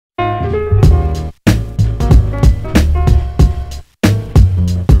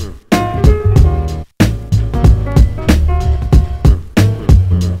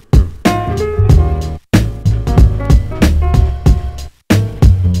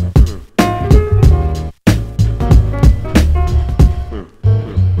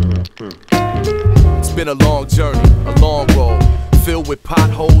been a long journey, a long road, filled with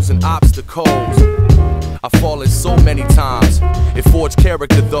potholes and obstacles. I've fallen so many times. It forged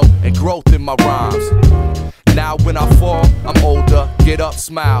character though, and growth in my rhymes. Now when I fall, I'm older. Get up,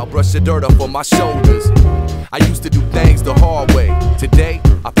 smile, brush the dirt up on my shoulders. I used to do things the hard way. Today,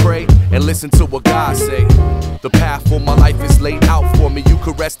 I pray and listen to what God say. The path for my life is laid out for me. You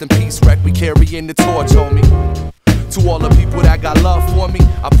could rest in peace, wreck. We carrying the torch, homie. To all the people that got love for me,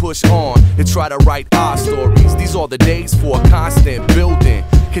 I push on and try to write our stories. These are the days for a constant building.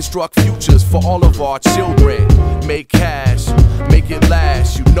 Construct futures for all of our children. Make cash, make it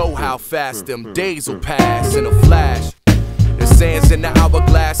last. You know how fast them days will pass in a flash. The sands in the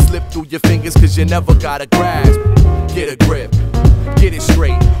hourglass slip through your fingers cause you never got a grasp. Get a grip, get it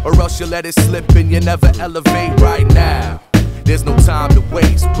straight, or else you let it slip and you never elevate right now. There's no time to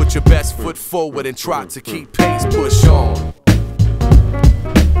waste. Put your best foot forward and try to keep pace. Push on.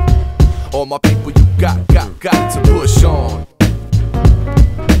 All my people, you got to push on.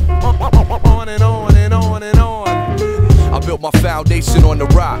 On and on and on and on. I built my foundation on the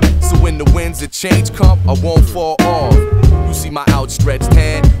rock, so when the winds of change come, I won't fall off. You see my outstretched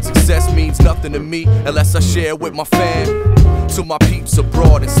hand. Success means nothing to me unless I share with my fam. To my peeps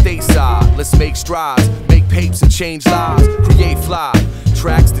abroad and stateside, let's make strides, make papes and change lives, create fly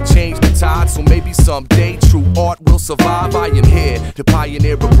tracks to change the tide. So maybe someday true art will survive. I am here to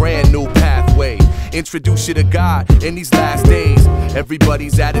pioneer a brand new pathway, introduce you to God in these last days.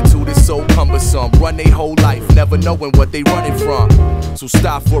 Everybody's attitude is so cumbersome, run their whole life never knowing what they running from. So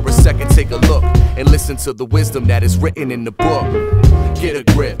stop for a second, take a look, and listen to the wisdom that is written in the book. Get a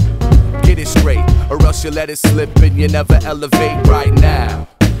grip, get it straight, or else you let it slip and you never elevate right now.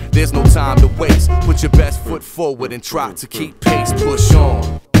 There's no time to waste. Put your best foot forward and try to keep pace. Push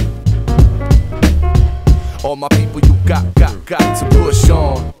on. All my people, you got to push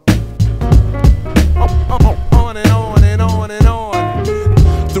on. On and on and on and on.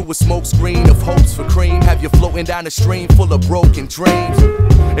 Through a smoke screen of hopes for cream, have you floating down a stream full of broken dreams.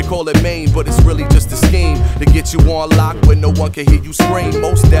 They call it Maine, but it's really just a scheme to get you on lock where no one can hear you scream.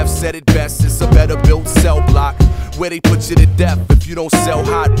 Most deaf said it best, it's a better built cell block where they put you to death if you don't sell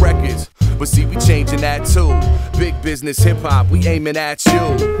hot records. But see, we changing that too. Big business hip-hop, we aiming at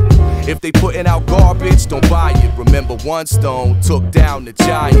you. If they putting out garbage, don't buy it. Remember, one stone took down the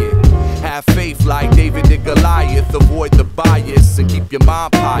giant. Have faith like David and Goliath. Avoid the bias and keep your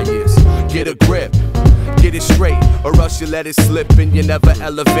mind pious. Get a grip, get it straight, or else you let it slip and you never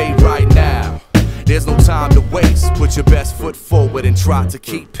elevate right now. There's no time to waste. Put your best foot forward and try to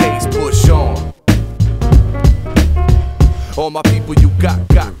keep pace. Push on. All my people, you got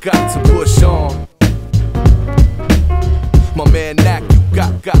to push on. My man Knack, you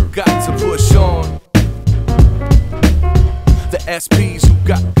got to push on. The SPs, you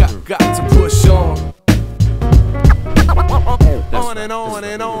got to push on. On and on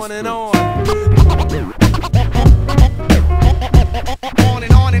and on and on.